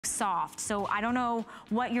soft. So I don't know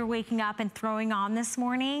what you're waking up and throwing on this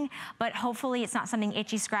morning, but hopefully it's not something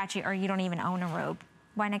itchy, scratchy, or you don't even own a robe.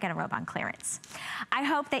 Why not get a robe on clearance? I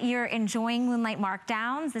hope that you're enjoying Moonlight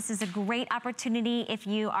Markdowns. This is a great opportunity. If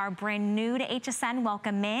you are brand new to HSN,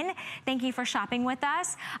 welcome in. Thank you for shopping with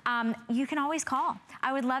us. You can always call.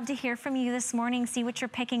 I would love to hear from you this morning, see what you're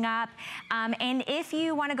picking up. And if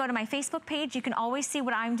you wanna go to my Facebook page, you can always see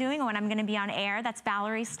what I'm doing when I'm gonna be on air. That's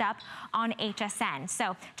Valerie Stupp on HSN.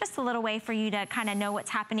 So just a little way for you to kind of know what's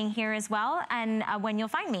happening here as well, and when you'll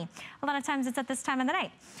find me. A lot of times it's at this time of the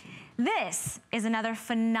night. This is another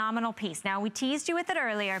phenomenal piece. Now, we teased you with it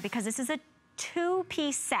earlier because this is a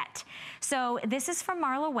two-piece set. So this is from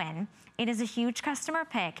MarlaWynne. It is a huge customer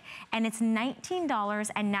pick, and it's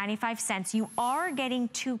 $19.95. You are getting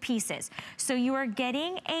two pieces. So you are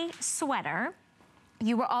getting a sweater.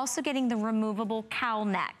 You are also getting the removable cowl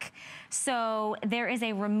neck. So there is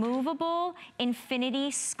a removable infinity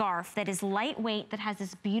scarf that is lightweight, that has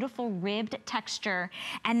this beautiful ribbed texture.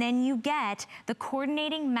 And then you get the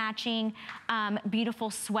coordinating, matching, beautiful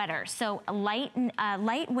sweater. So a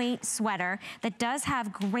lightweight sweater that does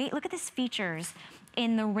have great, look at this features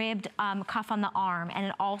in the ribbed cuff on the arm, and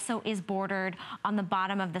it also is bordered on the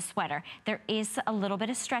bottom of the sweater. There is a little bit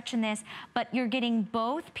of stretch in this, but you're getting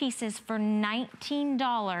both pieces for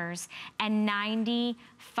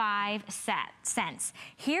 $19.95.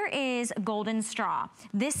 Here is Golden Straw.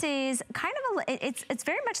 This is kind of it's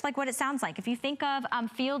very much like what it sounds like. If you think of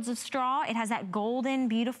Fields of Straw, it has that golden,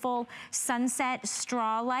 beautiful sunset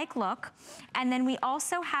straw-like look. And then we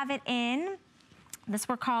also have it in, this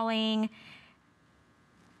we're calling,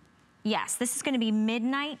 yes, this is gonna be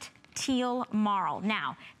Midnight Teal Marl.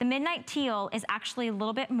 Now, the Midnight Teal is actually a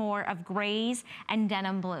little bit more of grays and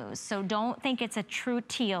denim blues. So don't think it's a true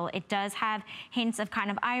teal. It does have hints of kind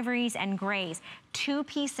of ivories and grays. Two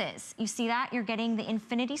pieces. You see that? You're getting the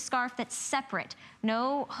infinity scarf that's separate.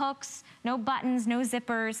 No hooks, no buttons, no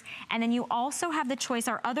zippers. And then you also have the choice.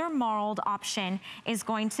 Our other marled option is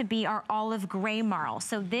going to be our olive gray marl.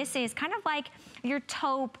 So this is kind of like your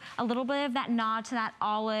taupe, a little bit of that nod to that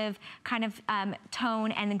olive kind of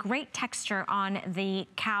tone, and the great texture on the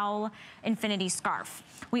cowl infinity scarf.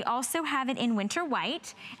 We also have it in winter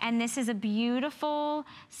white, and this is a beautiful,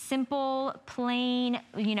 simple, plain,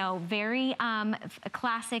 you know, very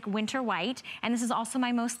classic winter white. And this is also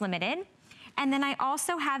my most limited. And then I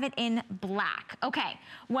also have it in black. Okay,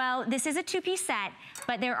 well, this is a two-piece set,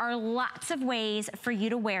 but there are lots of ways for you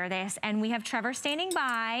to wear this, and we have Trevor standing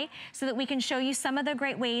by so that we can show you some of the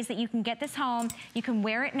great ways that you can get this home. You can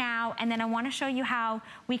wear it now, and then I wanna show you how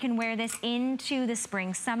we can wear this into the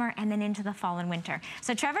spring, summer, and then into the fall and winter.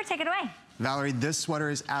 So Trevor, take it away. Valerie, this sweater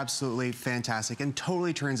is absolutely fantastic and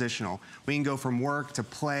totally transitional. We can go from work to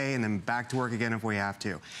play and then back to work again if we have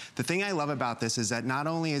to. The thing I love about this is that not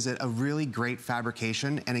only is it a really great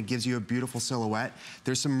fabrication and it gives you a beautiful silhouette,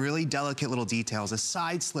 there's some really delicate little details. The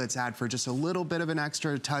side slits add for just a little bit of an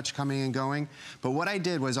extra touch coming and going. But what I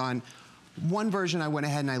did was on one version, I went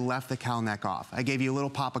ahead and I left the cowl neck off. I gave you a little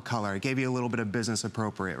pop of color. I gave you a little bit of business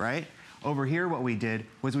appropriate, right? Over here, what we did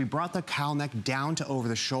was we brought the cowl neck down to over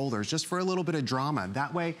the shoulders just for a little bit of drama.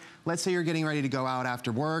 That way, let's say you're getting ready to go out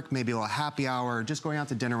after work, maybe a little happy hour, or just going out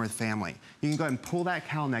to dinner with family. You can go ahead and pull that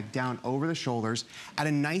cowl neck down over the shoulders, add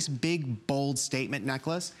a nice big bold statement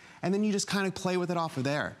necklace, and then you just kind of play with it off of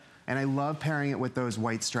there. And I love pairing it with those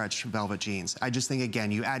white stretch velvet jeans. I just think,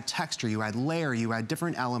 again, you add texture, you add layer, you add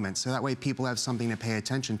different elements, so that way people have something to pay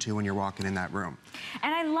attention to when you're walking in that room.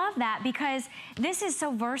 And I love that because this is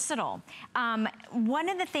so versatile. One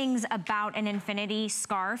of the things about an infinity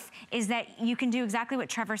scarf is that you can do exactly what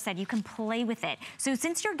Trevor said. You can play with it. So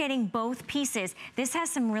since you're getting both pieces, this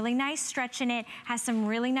has some really nice stretch in it, has some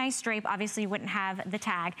really nice drape. Obviously, you wouldn't have the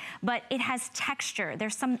tag, but it has texture.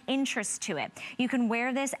 There's some interest to it. You can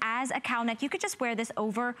wear this as a cowl neck. You could just wear this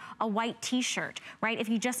over a white t-shirt, right? If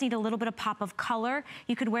you just need a little bit of pop of color,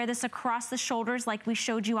 you could wear this across the shoulders like we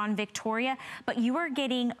showed you on Victoria, but you are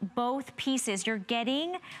getting both pieces. You're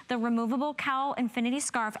getting the removable cowl infinity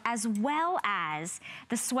scarf as well as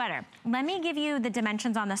the sweater. Let me give you the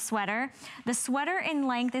dimensions on the sweater. The sweater in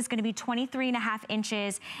length is gonna be 23.5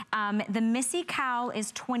 inches. The Missy cowl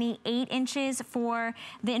is 28 inches for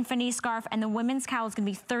the infinity scarf, and the women's cowl is gonna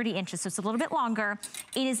be 30 inches, so it's a little bit longer.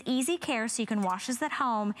 It is easy care, so you can wash this at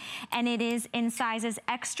home, and it is in sizes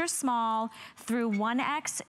extra small through 1X